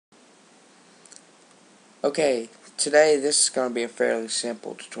Okay, today this is going to be a fairly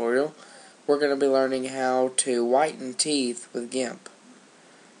simple tutorial. We're going to be learning how to whiten teeth with gimp.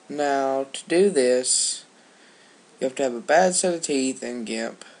 Now, to do this, you have to have a bad set of teeth in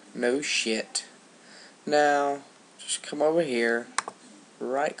gimp. No shit. Now, just come over here,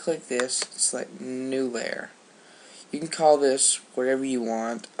 right click this, select new layer. You can call this whatever you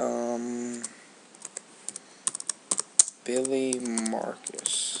want. Billy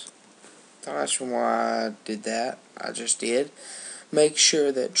Marcus. That's why I did that. I just did. Make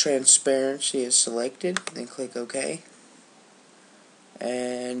sure that transparency is selected, then click OK.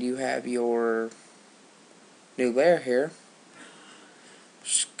 And you have your new layer here.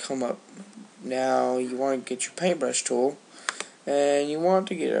 Just come up. Now you want to get your paintbrush tool, and you want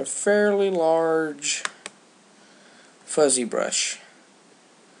to get a fairly large fuzzy brush.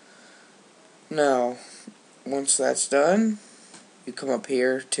 Now, once that's done, you come up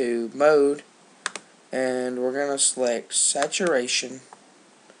here to mode, and we're going to select saturation,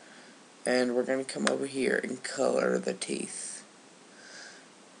 and we're going to come over here and color the teeth.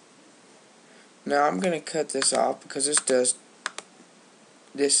 Now I'm going to cut this off because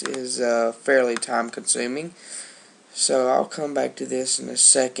this is fairly time consuming, so I'll come back to this in a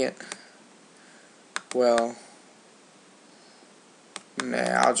second. Well, nah,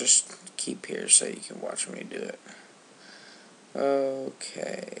 I'll just keep here so you can watch me do it.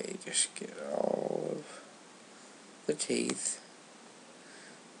 Okay, just get all of the teeth.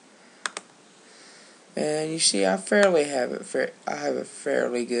 And you see, I have it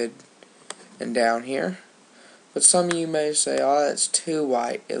fairly good and down here. But some of you may say, oh, that's too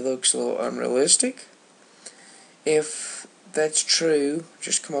white. It looks a little unrealistic. If that's true,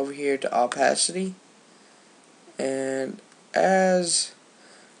 just come over here to opacity. And as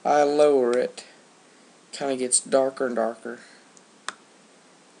I lower it, kind of gets darker and darker.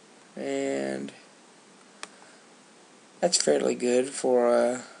 And that's fairly good for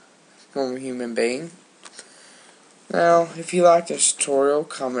a normal human being. Now, if you like this tutorial,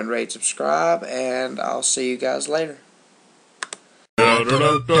 comment, rate, subscribe, and I'll see you guys later.